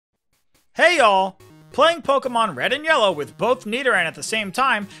Hey y'all! Playing Pokemon Red and Yellow with both Nidoran at the same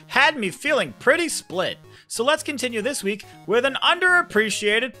time had me feeling pretty split, so let's continue this week with an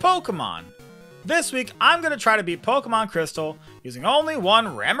underappreciated Pokemon. This week, I'm going to try to beat Pokemon Crystal using only one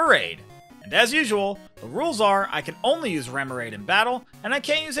Remoraid. And as usual, the rules are I can only use Remoraid in battle, and I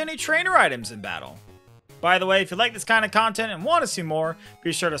can't use any trainer items in battle. By the way, if you like this kind of content and want to see more,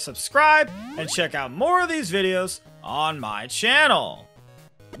 be sure to subscribe and check out more of these videos on my channel.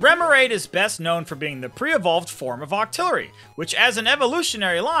 Remoraid is best known for being the pre-evolved form of Octillery, which as an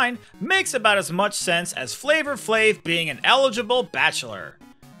evolutionary line, makes about as much sense as Flavor Flav being an eligible bachelor.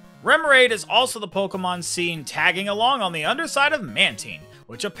 Remoraid is also the Pokemon seen tagging along on the underside of Mantine,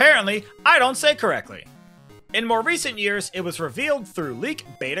 which apparently I don't say correctly. In more recent years, it was revealed through leak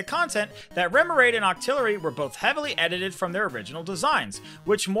beta content that Remoraid and Octillery were both heavily edited from their original designs,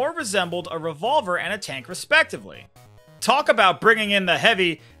 which more resembled a revolver and a tank respectively. Talk about bringing in the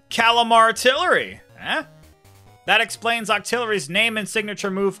heavy Calamar-Artillery, eh? That explains Octillery's name and signature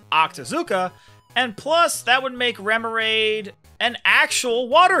move, Octazooka, and plus that would make Remoraid an actual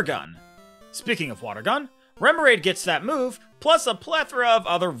water gun. Speaking of water gun, Remoraid gets that move, plus a plethora of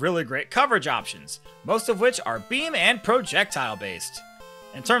other really great coverage options, most of which are beam and projectile based.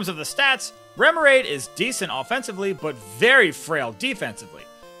 In terms of the stats, Remoraid is decent offensively, but very frail defensively,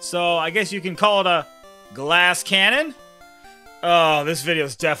 so I guess you can call it a glass cannon? Oh, this video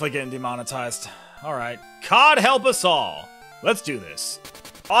is definitely getting demonetized. Alright, COD help us all. Let's do this.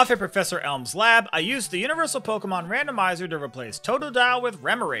 Off at Professor Elm's lab, I used the Universal Pokemon Randomizer to replace Totodile with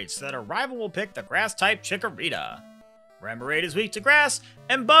Remoraid so that a rival will pick the Grass-type Chikorita. Remoraid is weak to Grass,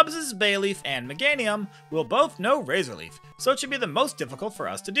 and Bubs' Bayleaf and Meganium will both know Razor Leaf, so it should be the most difficult for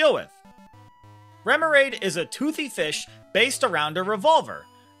us to deal with. Remoraid is a toothy fish based around a revolver,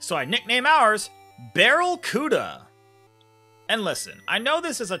 so I nickname ours Barrelcuda. And listen, I know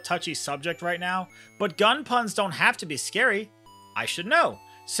this is a touchy subject right now, but gun puns don't have to be scary. I should know,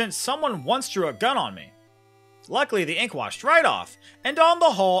 since someone once drew a gun on me. Luckily, the ink washed right off, and on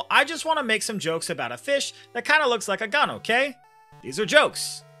the whole, I just want to make some jokes about a fish that kind of looks like a gun, okay? These are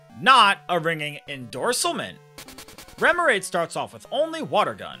jokes, not a ringing endorsement. Remoraid starts off with only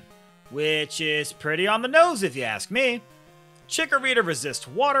Water Gun, which is pretty on the nose if you ask me. Chikorita resists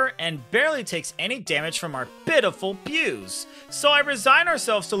water and barely takes any damage from our pitiful Pews, so I resign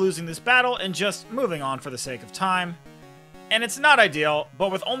ourselves to losing this battle and just moving on for the sake of time. And it's not ideal,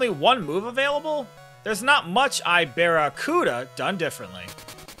 but with only one move available, there's not much Barracuda done differently.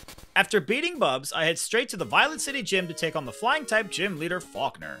 After beating Bubs, I head straight to the Violet City Gym to take on the Flying-type gym leader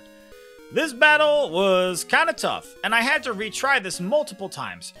Faulkner. This battle was kinda tough, and I had to retry this multiple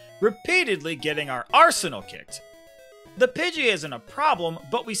times, repeatedly getting our arsenal kicked. The Pidgey isn't a problem,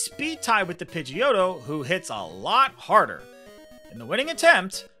 but we speed tie with the Pidgeotto, who hits a lot harder. In the winning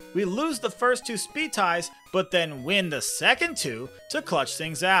attempt, we lose the first two speed ties, but then win the second two to clutch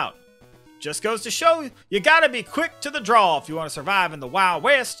things out. Just goes to show you gotta be quick to the draw if you want to survive in the Wild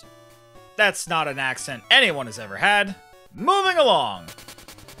West. That's not an accent anyone has ever had. Moving along.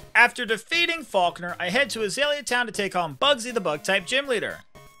 After defeating Faulkner, I head to Azalea Town to take on Bugsy the Bug-type gym leader.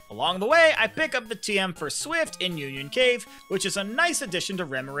 Along the way, I pick up the TM for Swift in Union Cave, which is a nice addition to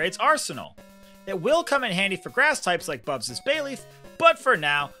Remoraid's arsenal. It will come in handy for grass types like Bubs' Bayleaf, but for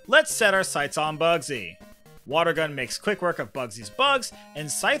now, let's set our sights on Bugsy. Water Gun makes quick work of Bugsy's bugs, and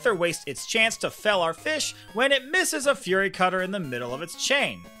Scyther wastes its chance to fell our fish when it misses a Fury Cutter in the middle of its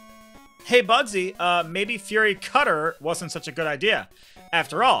chain. Hey Bugsy, maybe Fury Cutter wasn't such a good idea.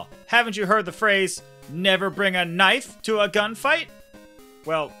 After all, haven't you heard the phrase, never bring a knife to a gunfight?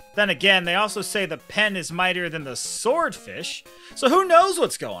 Well, then again, they also say the pen is mightier than the swordfish, so who knows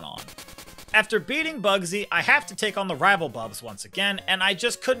what's going on? After beating Bugsy, I have to take on the rival Bubs once again, and I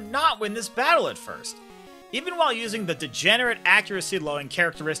just could not win this battle at first. Even while using the degenerate accuracy-lowing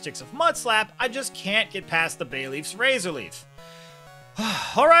characteristics of Mudslap, I just can't get past the Bayleaf's Razor Leaf.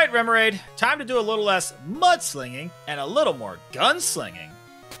 Alright, Remoraid, time to do a little less mudslinging and a little more gunslinging.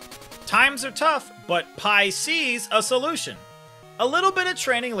 Times are tough, but Pi sees a solution. A little bit of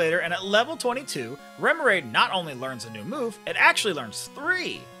training later, and at level 22, Remoraid not only learns a new move, it actually learns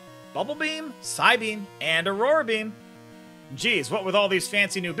 3. Bubble Beam, Psybeam, and Aurora Beam. Geez, what with all these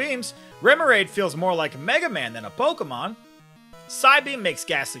fancy new beams, Remoraid feels more like Mega Man than a Pokemon. Psybeam makes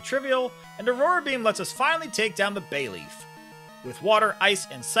Ghastly trivial, and Aurora Beam lets us finally take down the Bayleaf. With Water, Ice,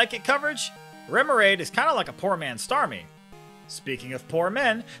 and Psychic coverage, Remoraid is kinda like a poor man's Starmie. Speaking of poor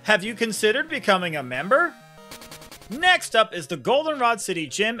men, have you considered becoming a member? Next up is the Goldenrod City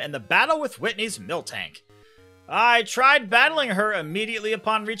Gym and the battle with Whitney's Miltank. I tried battling her immediately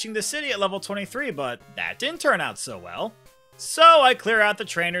upon reaching the city at level 23, but that didn't turn out so well. So I clear out the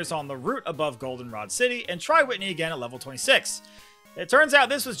trainers on the route above Goldenrod City and try Whitney again at level 26. It turns out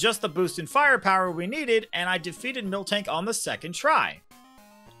this was just the boost in firepower we needed, and I defeated Miltank on the second try.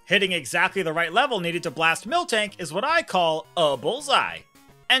 Hitting exactly the right level needed to blast Miltank is what I call a bullseye.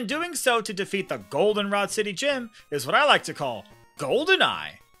 And doing so to defeat the Goldenrod City Gym is what I like to call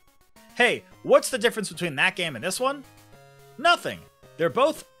GoldenEye. Hey, what's the difference between that game and this one? Nothing. They're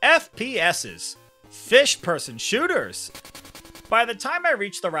both FPSs. Fish-person shooters. By the time I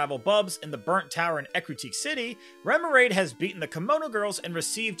reach the rival Bubs in the Burnt Tower in Ecruteak City, Remoraid has beaten the Kimono Girls and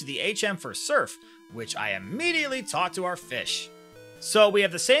received the HM for Surf, which I immediately taught to our fish. So we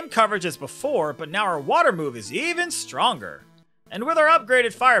have the same coverage as before, but now our water move is even stronger. And with our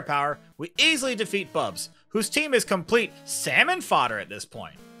upgraded firepower, we easily defeat Bubs, whose team is complete salmon fodder at this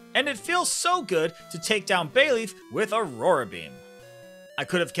point. And it feels so good to take down Bayleaf with Aurora Beam. I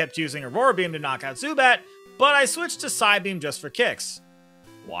could have kept using Aurora Beam to knock out Zubat, but I switched to Psybeam just for kicks.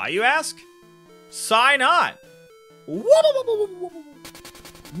 Why, you ask? Psy not!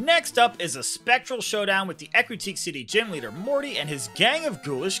 Next up is a spectral showdown with the Ecruteak City Gym Leader Morty and his gang of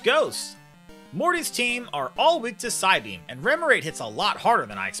ghoulish ghosts. Morty's team are all weak to Psybeam, and Remoraid hits a lot harder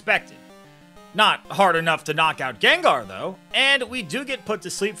than I expected. Not hard enough to knock out Gengar though, and we do get put to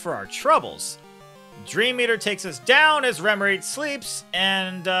sleep for our troubles. Dream Eater takes us down as Remoraid sleeps,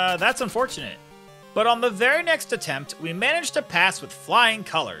 and that's unfortunate. But on the very next attempt, we managed to pass with flying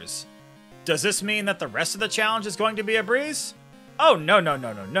colors. Does this mean that the rest of the challenge is going to be a breeze? Oh no.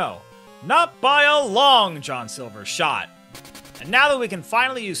 Not by a long John Silver shot. And now that we can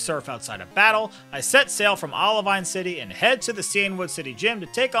finally use Surf outside of battle, I set sail from Olivine City and head to the Cianwood City Gym to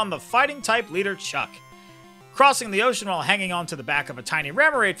take on the fighting-type leader Chuck. Crossing the ocean while hanging onto the back of a tiny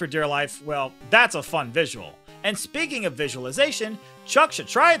Remoraid for dear life, well, that's a fun visual. And speaking of visualization, Chuck should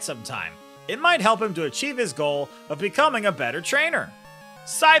try it sometime. It might help him to achieve his goal of becoming a better trainer.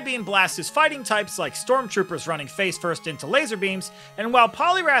 Psybeam blasts his fighting types like Stormtroopers running face first into laser beams, and while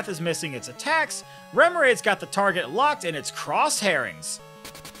Poliwrath is missing its attacks, Remoraid's got the target locked in its crosshairings.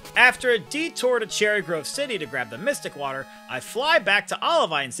 After a detour to Cherry Grove City to grab the Mystic Water, I fly back to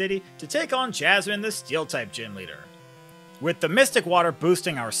Olivine City to take on Jasmine, the Steel-type gym leader. With the Mystic Water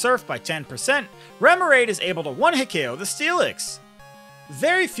boosting our Surf by 10%, Remoraid is able to one-hit KO the Steelix.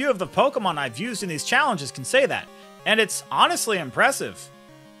 Very few of the Pokemon I've used in these challenges can say that, and it's honestly impressive.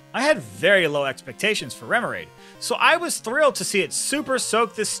 I had very low expectations for Remoraid, so I was thrilled to see it Super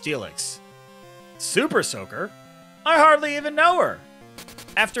Soak the Steelix. Super Soaker? I hardly even know her.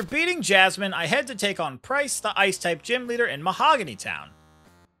 After beating Jasmine, I head to take on Price, the Ice-type gym leader in Mahogany Town.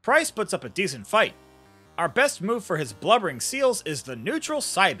 Price puts up a decent fight. Our best move for his blubbering seals is the neutral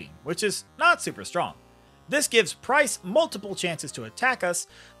Psybeam, which is not super strong. This gives Price multiple chances to attack us,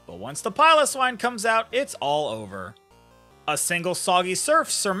 but once the Piloswine comes out, it's all over. A single Soggy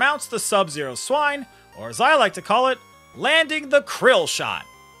Surf surmounts the Sub-Zero Swine, or as I like to call it, landing the Krill Shot.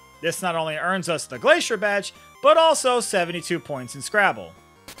 This not only earns us the Glacier Badge, but also 72 points in Scrabble.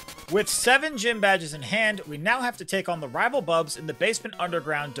 With 7 gym badges in hand, we now have to take on the rival Bubs in the basement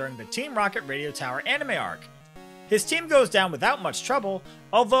underground during the Team Rocket Radio Tower anime arc. His team goes down without much trouble,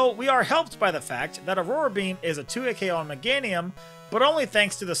 although we are helped by the fact that Aurora Beam is a 2-hit KO on Meganium, but only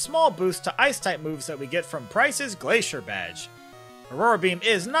thanks to the small boost to Ice-type moves that we get from Price's Glacier Badge. Aurora Beam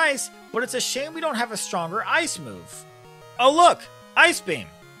is nice, but it's a shame we don't have a stronger Ice move. Oh look! Ice Beam!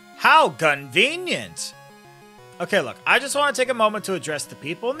 How convenient! Okay, look, I just want to take a moment to address the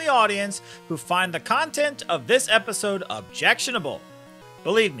people in the audience who find the content of this episode objectionable.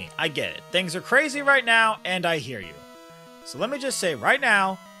 Believe me, I get it. Things are crazy right now, and I hear you. So let me just say right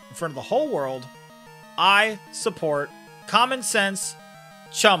now, in front of the whole world, I support common sense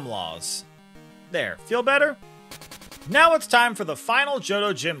chum laws. There, feel better? Now it's time for the final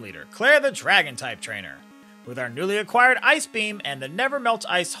Johto gym leader, Claire the Dragon-type trainer. With our newly acquired Ice Beam and the Never Melt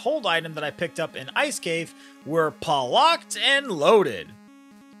Ice hold item that I picked up in Ice Cave, we're locked and loaded.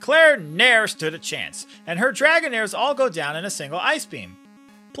 Claire ne'er stood a chance, and her Dragonairs all go down in a single Ice Beam.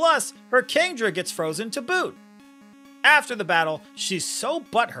 Plus, her Kingdra gets frozen to boot. After the battle, she's so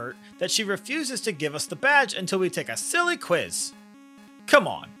butthurt that she refuses to give us the badge until we take a silly quiz. Come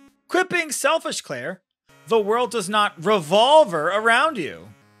on, quit being selfish, Claire. The world does not revolve around you.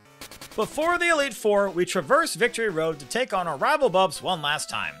 Before the Elite Four, we traverse Victory Road to take on our rival Bubs one last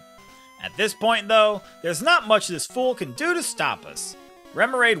time. At this point, though, there's not much this fool can do to stop us.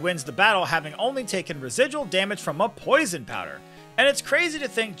 Remoraid wins the battle having only taken residual damage from a poison powder, and it's crazy to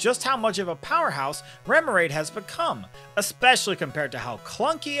think just how much of a powerhouse Remoraid has become, especially compared to how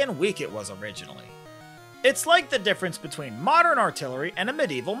clunky and weak it was originally. It's like the difference between modern artillery and a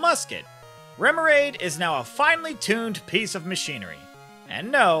medieval musket. Remoraid is now a finely tuned piece of machinery.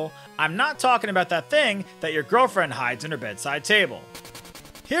 And no, I'm not talking about that thing that your girlfriend hides in her bedside table.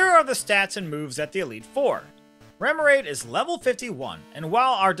 Here are the stats and moves at the Elite Four. Remoraid is level 51, and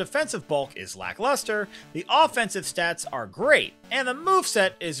while our defensive bulk is lackluster, the offensive stats are great, and the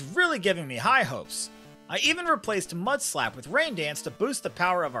moveset is really giving me high hopes. I even replaced Mud Slap with Rain Dance to boost the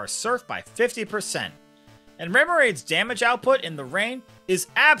power of our Surf by 50%. And Remoraid's damage output in the rain is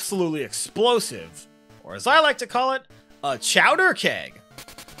absolutely explosive, or as I like to call it, a chowder keg.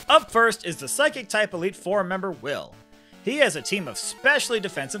 Up first is the Psychic type Elite Four member Will. He has a team of specially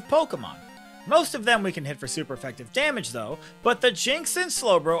defensive Pokemon. Most of them we can hit for super effective damage though, but the Jinx and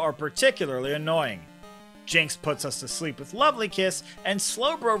Slowbro are particularly annoying. Jinx puts us to sleep with Lovely Kiss, and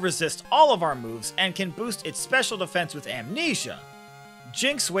Slowbro resists all of our moves and can boost its special defense with Amnesia.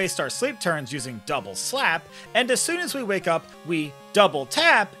 Jinx wastes our sleep turns using Double Slap, and as soon as we wake up, we Double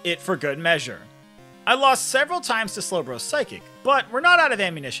Tap it for good measure. I lost several times to Slowbro's Psychic, but we're not out of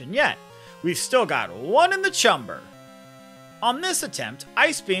ammunition yet. We've still got one in the chumber. On this attempt,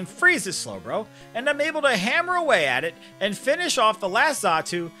 Ice Beam freezes Slowbro, and I'm able to hammer away at it and finish off the last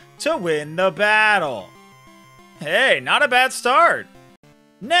Xatu to win the battle. Hey, not a bad start!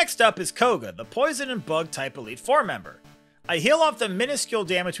 Next up is Koga, the Poison and Bug type Elite Four member. I heal off the minuscule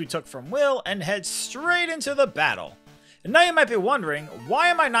damage we took from Will and head straight into the battle. And now you might be wondering, why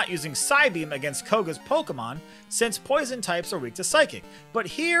am I not using Psybeam against Koga's Pokemon, since Poison types are weak to Psychic? But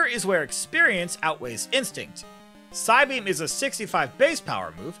here is where experience outweighs instinct. Psybeam is a 65 base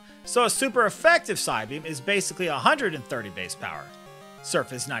power move, so a super effective Psybeam is basically 130 base power.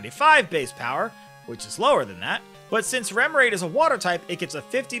 Surf is 95 base power, which is lower than that, but since Remoraid is a water type, it gets a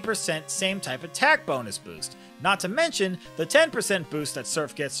 50% same type attack bonus boost, not to mention the 10% boost that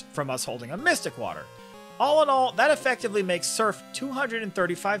Surf gets from us holding a Mystic Water. All in all, that effectively makes Surf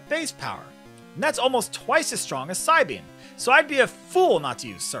 235 base power, and that's almost twice as strong as Psybeam, so I'd be a fool not to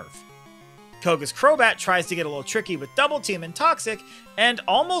use Surf. Koga's Crobat tries to get a little tricky with Double Team and Toxic, and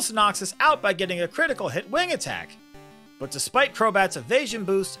almost knocks us out by getting a critical hit wing attack. But despite Crobat's evasion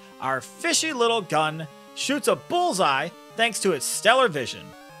boost, our fishy little gun shoots a bullseye thanks to its stellar vision,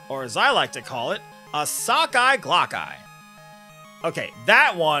 or as I like to call it, a sockeye glockeye. Okay,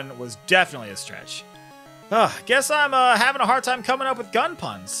 that one was definitely a stretch. Guess I'm having a hard time coming up with gun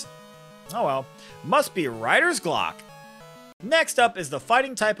puns. Oh well, must be Ryder's Glock. Next up is the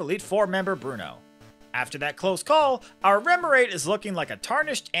Fighting type Elite Four member Bruno. After that close call, our Remoraid is looking like a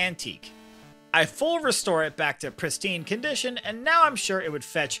tarnished antique. I full restore it back to pristine condition, and now I'm sure it would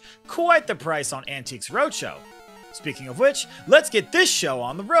fetch quite the price on Antiques Roadshow. Speaking of which, let's get this show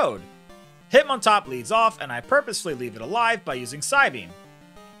on the road. Hitmontop leads off, and I purposefully leave it alive by using Psybeam.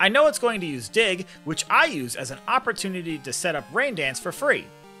 I know it's going to use Dig, which I use as an opportunity to set up Rain Dance for free.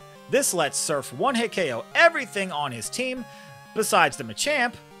 This lets Surf one-hit KO everything on his team, besides the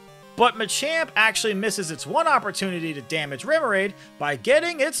Machamp, but Machamp actually misses its one opportunity to damage Remoraid by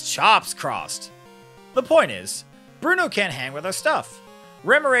getting its chops crossed. The point is, Bruno can't hang with our stuff.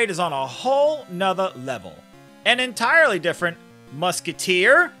 Remoraid is on a whole nother level. An entirely different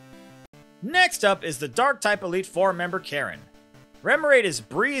Musketeer? Next up is the Dark type Elite Four member Karen. Remoraid has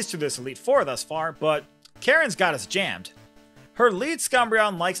breezed through this Elite Four thus far, but Karen's got us jammed. Her lead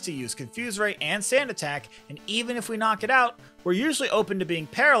Scumbreon likes to use Confuse Ray and Sand Attack, and even if we knock it out, we're usually open to being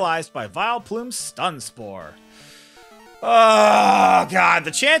paralyzed by Vileplume's Stun Spore. Oh god,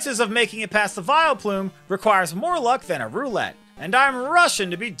 the chances of making it past the Vileplume requires more luck than a roulette, and I'm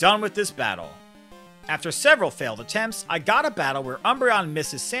rushing to be done with this battle. After several failed attempts, I got a battle where Umbreon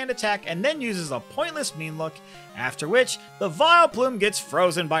misses Sand Attack and then uses a pointless Mean Look, after which the Vileplume gets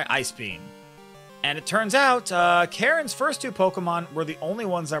frozen by Ice Beam. And it turns out, Karen's first two Pokemon were the only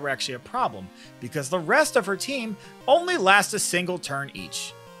ones that were actually a problem, because the rest of her team only last a single turn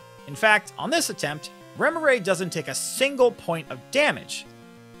each. In fact, on this attempt, Remoraid doesn't take a single point of damage.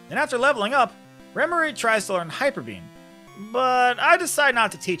 And after leveling up, Remoraid tries to learn Hyper Beam, but I decide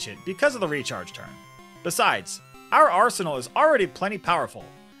not to teach it because of the recharge turn. Besides, our arsenal is already plenty powerful,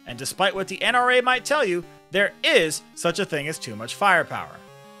 and despite what the NRA might tell you, there is such a thing as too much firepower.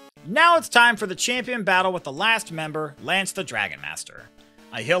 Now it's time for the champion battle with the last member, Lance the Dragon Master.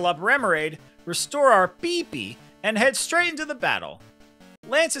 I heal up Remoraid, restore our BP, and head straight into the battle.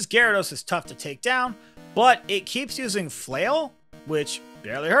 Lance's Gyarados is tough to take down, but it keeps using Flail, which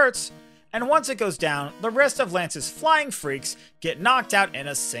barely hurts, and once it goes down, the rest of Lance's flying freaks get knocked out in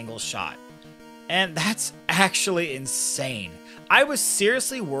a single shot. And that's actually insane. I was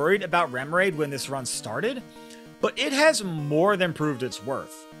seriously worried about Remoraid when this run started, but it has more than proved its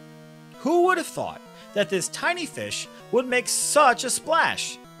worth. Who would have thought that this tiny fish would make such a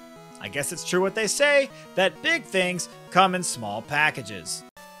splash? I guess it's true what they say, that big things come in small packages.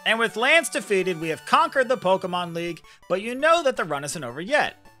 And with Lance defeated, we have conquered the Pokemon League, but you know that the run isn't over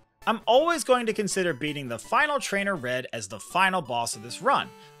yet. I'm always going to consider beating the final Trainer Red as the final boss of this run,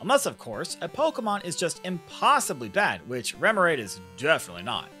 unless of course, a Pokemon is just impossibly bad, which Remoraid is definitely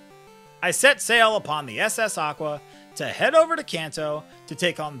not. I set sail upon the SS Aqua to head over to Kanto to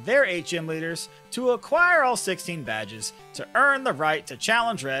take on their 8 gym leaders to acquire all 16 badges to earn the right to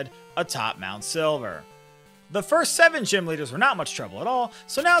challenge Red atop Mount Silver. The first 7 gym leaders were not much trouble at all,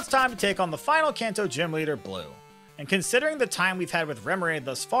 so now it's time to take on the final Kanto gym leader, Blue. And considering the time we've had with Remoraid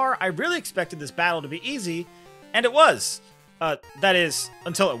thus far, I really expected this battle to be easy, and it was. That is,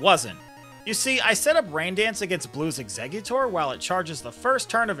 until it wasn't. You see, I set up Rain Dance against Blue's Exeggutor while it charges the first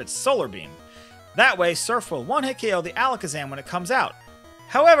turn of its Solar Beam. That way, Surf will one-hit KO the Alakazam when it comes out.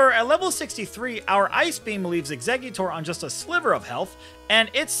 However, at level 63, our Ice Beam leaves Exeggutor on just a sliver of health,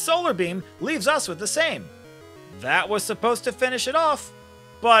 and its Solar Beam leaves us with the same. That was supposed to finish it off,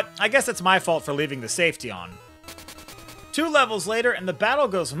 but I guess it's my fault for leaving the safety on. 2 levels later, and the battle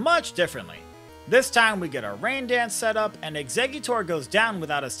goes much differently. This time we get our Rain Dance set up, and Exeggutor goes down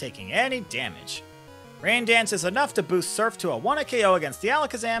without us taking any damage. Rain Dance is enough to boost Surf to a 1-hit KO against the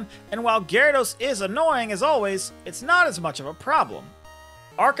Alakazam, and while Gyarados is annoying as always, it's not as much of a problem.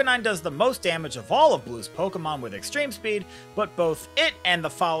 Arcanine does the most damage of all of Blue's Pokemon with extreme speed, but both it and the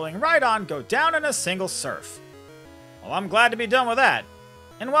following Rhydon go down in a single Surf. Well, I'm glad to be done with that.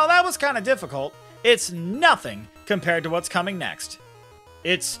 And while that was kind of difficult, it's nothing compared to what's coming next.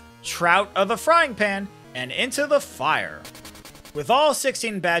 It's Trout of the Frying Pan and Into the Fire. With all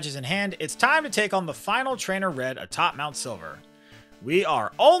 16 badges in hand, it's time to take on the final Trainer Red atop Mount Silver. We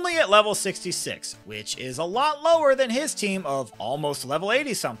are only at level 66, which is a lot lower than his team of almost level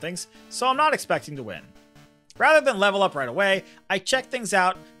 80 somethings, so I'm not expecting to win. Rather than level up right away, I check things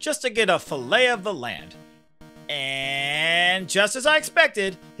out just to get a fillet of the land. And just as I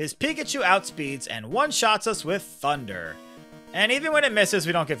expected, his Pikachu outspeeds and one-shots us with Thunder. And even when it misses,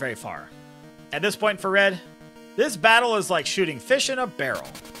 we don't get very far. At this point for Red, this battle is like shooting fish in a barrel.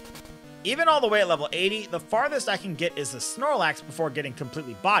 Even all the way at level 80, the farthest I can get is the Snorlax before getting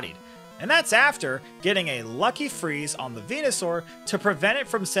completely bodied. And that's after getting a lucky freeze on the Venusaur to prevent it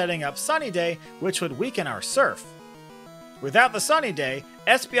from setting up Sunny Day, which would weaken our Surf. Without the Sunny Day,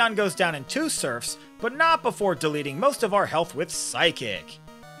 Espeon goes down in 2 Surfs, but not before deleting most of our health with Psychic.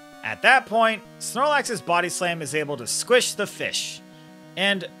 At that point, Snorlax's Body Slam is able to squish the fish.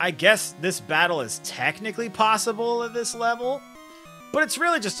 And I guess this battle is technically possible at this level, but it's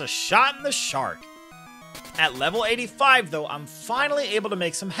really just a shot in the shark. At level 85 though, I'm finally able to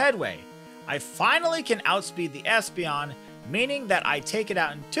make some headway. I finally can outspeed the Espeon, meaning that I take it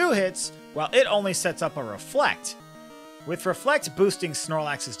out in 2 hits, while it only sets up a Reflect. With Reflect boosting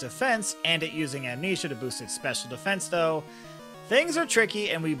Snorlax's defense, and it using Amnesia to boost its special defense though, things are tricky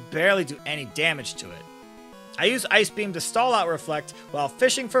and we barely do any damage to it. I use Ice Beam to stall out Reflect while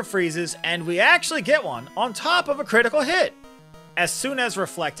fishing for freezes, and we actually get one on top of a critical hit. As soon as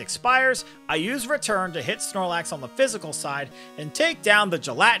Reflect expires, I use Return to hit Snorlax on the physical side and take down the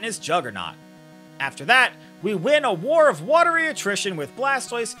gelatinous Juggernaut. After that, we win a war of watery attrition with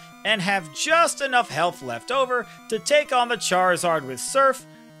Blastoise and have just enough health left over to take on the Charizard with Surf,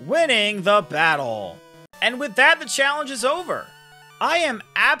 winning the battle. And with that, the challenge is over. I am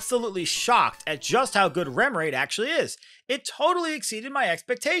absolutely shocked at just how good Remoraid actually is. It totally exceeded my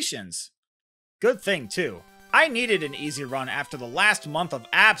expectations. Good thing too. I needed an easy run after the last month of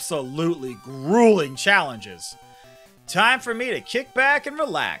absolutely grueling challenges. Time for me to kick back and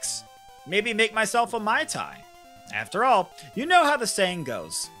relax. Maybe make myself a Mai Tai. After all, you know how the saying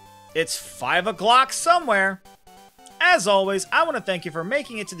goes. It's 5 o'clock somewhere. As always, I want to thank you for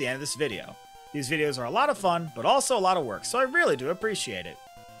making it to the end of this video. These videos are a lot of fun, but also a lot of work, so I really do appreciate it.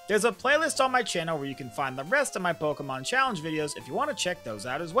 There's a playlist on my channel where you can find the rest of my Pokemon Challenge videos if you want to check those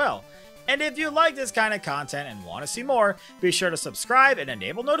out as well. And if you like this kind of content and want to see more, be sure to subscribe and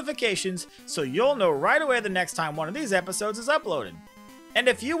enable notifications so you'll know right away the next time one of these episodes is uploaded. And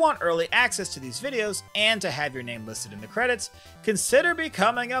if you want early access to these videos and to have your name listed in the credits, consider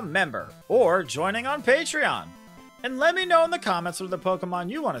becoming a member or joining on Patreon. And let me know in the comments what the Pokemon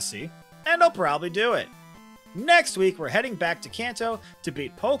you want to see, and I'll probably do it. Next week, we're heading back to Kanto to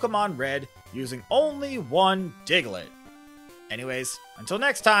beat Pokemon Red using only one Diglett. Anyways, until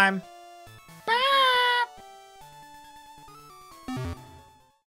next time,